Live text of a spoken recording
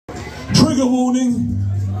Trigger warning.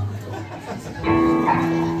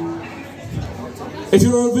 If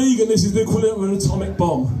you're a vegan, this is the equivalent of an atomic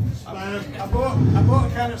bomb. I bought a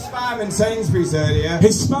can of spam in Sainsbury's earlier.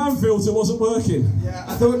 His spam filter wasn't working. Yeah,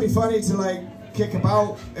 I thought it'd be funny to like kick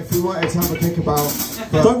about if we wanted to have a kick about.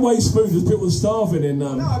 Don't waste food as people are starving in.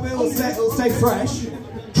 No, but it'll stay fresh.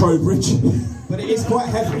 Trowbridge. But it is quite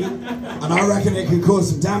heavy, and I reckon it could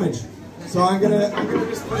cause some damage. So I'm gonna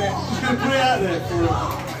just put it out there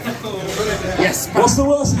for Yes. What's the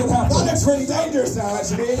worst that can happen? That looks pretty dangerous now,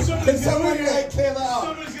 actually. Can someone like clear that up?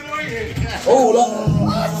 Someone's gonna eat it. Oh, that.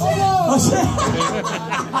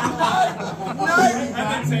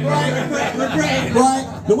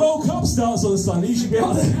 Right. The World Cup starts on Sunday. You should be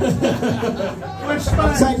out there.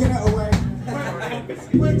 I'm taking it away.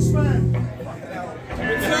 Where's Spam?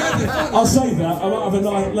 I'll say that. I might have a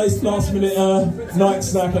last minute night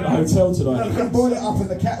snack at the hotel tonight. You can boil it up in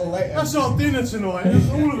the kettle later. That's our dinner tonight,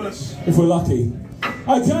 all of us. If we're lucky.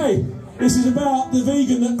 Okay, this is about the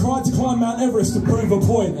vegan that tried to climb Mount Everest to prove a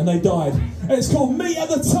point and they died. And it's called Meat at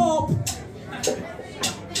the Top.